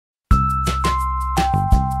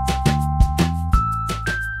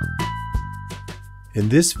In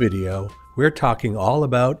this video, we're talking all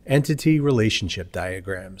about entity relationship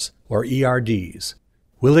diagrams, or ERDs.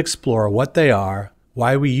 We'll explore what they are,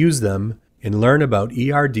 why we use them, and learn about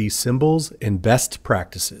ERD symbols and best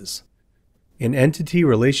practices. An entity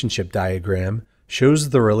relationship diagram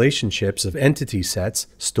shows the relationships of entity sets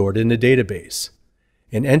stored in a database.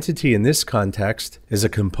 An entity in this context is a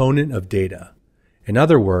component of data. In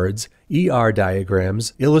other words, ER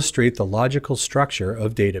diagrams illustrate the logical structure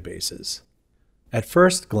of databases. At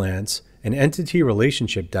first glance, an entity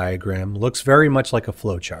relationship diagram looks very much like a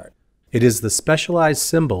flowchart. It is the specialized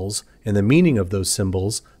symbols and the meaning of those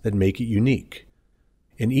symbols that make it unique.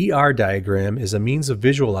 An ER diagram is a means of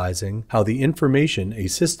visualizing how the information a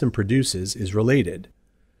system produces is related.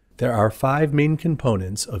 There are 5 main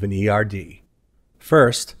components of an ERD.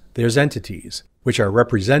 First, there's entities, which are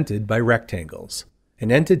represented by rectangles.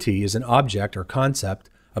 An entity is an object or concept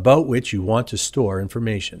about which you want to store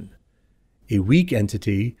information. A weak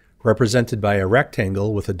entity, represented by a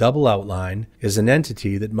rectangle with a double outline, is an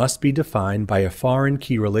entity that must be defined by a foreign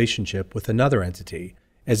key relationship with another entity,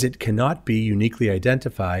 as it cannot be uniquely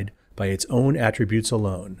identified by its own attributes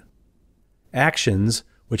alone. Actions,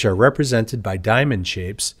 which are represented by diamond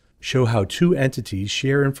shapes, show how 2 entities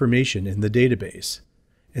share information in the database.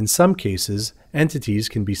 In some cases, entities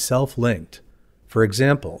can be self-linked. For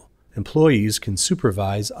example, employees can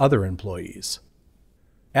supervise other employees.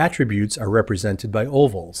 Attributes are represented by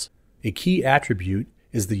ovals. A key attribute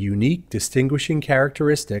is the unique distinguishing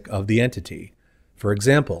characteristic of the entity. For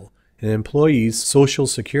example, an employee's social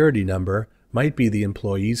security number might be the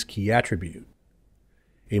employee's key attribute.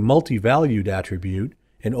 A multi-valued attribute,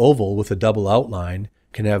 an oval with a double outline,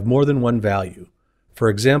 can have more than one value. For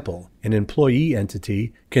example, an employee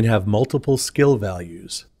entity can have multiple skill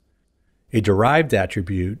values. A derived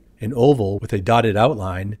attribute, an oval with a dotted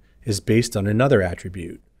outline, is based on another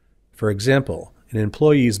attribute. For example, an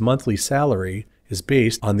employee's monthly salary is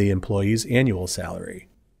based on the employee's annual salary.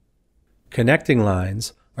 Connecting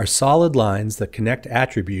lines are solid lines that connect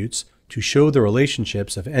attributes to show the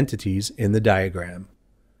relationships of entities in the diagram.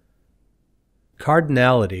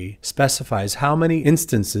 Cardinality specifies how many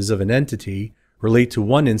instances of an entity relate to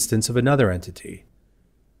one instance of another entity.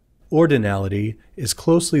 Ordinality is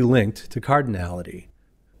closely linked to cardinality.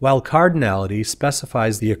 While cardinality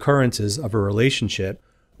specifies the occurrences of a relationship,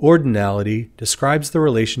 ordinality describes the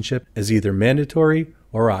relationship as either mandatory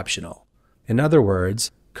or optional. In other words,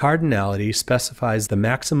 cardinality specifies the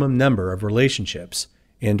maximum number of relationships,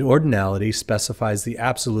 and ordinality specifies the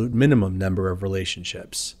absolute minimum number of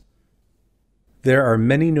relationships. There are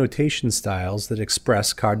many notation styles that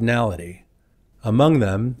express cardinality. Among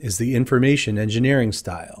them is the information engineering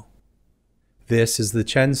style. This is the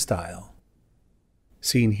Chen style.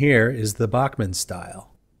 Seen here is the Bachman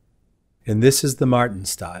style. And this is the Martin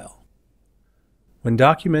style. When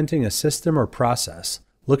documenting a system or process,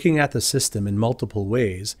 looking at the system in multiple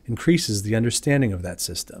ways increases the understanding of that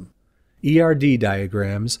system. ERD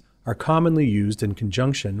diagrams are commonly used in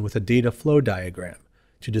conjunction with a data flow diagram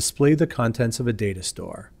to display the contents of a data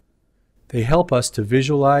store. They help us to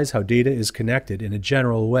visualize how data is connected in a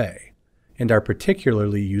general way, and are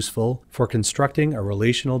particularly useful for constructing a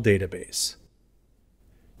relational database.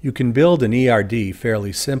 You can build an ERD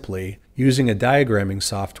fairly simply using a diagramming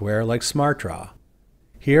software like SmartDraw.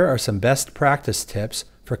 Here are some best practice tips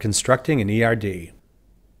for constructing an ERD.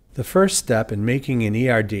 The first step in making an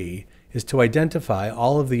ERD is to identify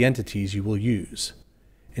all of the entities you will use.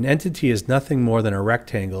 An entity is nothing more than a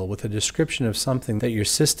rectangle with a description of something that your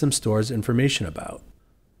system stores information about.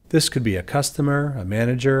 This could be a customer, a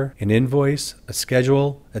manager, an invoice, a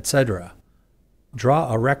schedule, etc.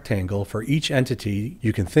 Draw a rectangle for each entity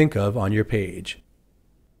you can think of on your page.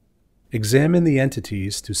 Examine the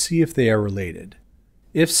entities to see if they are related.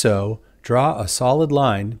 If so, draw a solid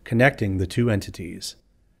line connecting the 2 entities.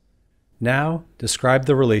 Now, describe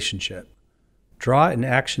the relationship. Draw an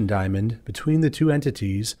action diamond between the 2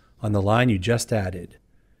 entities on the line you just added.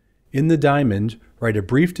 In the diamond, write a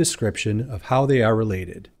brief description of how they are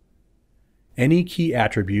related. Any key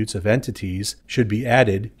attributes of entities should be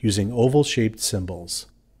added using oval-shaped symbols.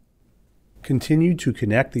 Continue to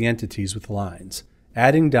connect the entities with lines,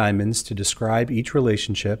 adding diamonds to describe each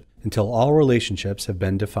relationship until all relationships have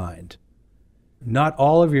been defined. Not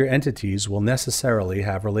all of your entities will necessarily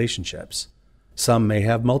have relationships. Some may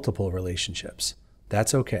have multiple relationships.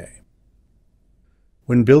 That's okay.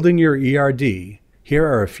 When building your ERD, here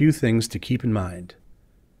are a few things to keep in mind.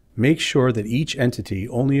 Make sure that each entity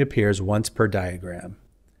only appears once per diagram.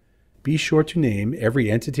 Be sure to name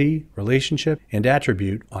every entity, relationship, and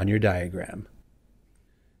attribute on your diagram.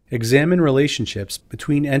 Examine relationships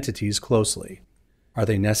between entities closely. Are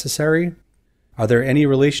they necessary? Are there any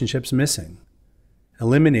relationships missing?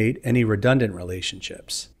 Eliminate any redundant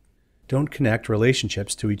relationships. Don't connect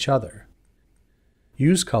relationships to each other.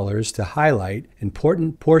 Use colors to highlight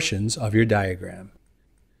important portions of your diagram.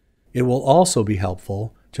 It will also be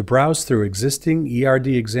helpful to browse through existing ERD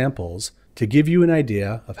examples to give you an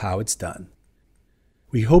idea of how it's done.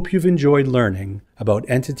 We hope you've enjoyed learning about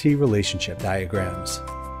entity relationship diagrams.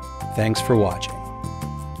 Thanks for watching.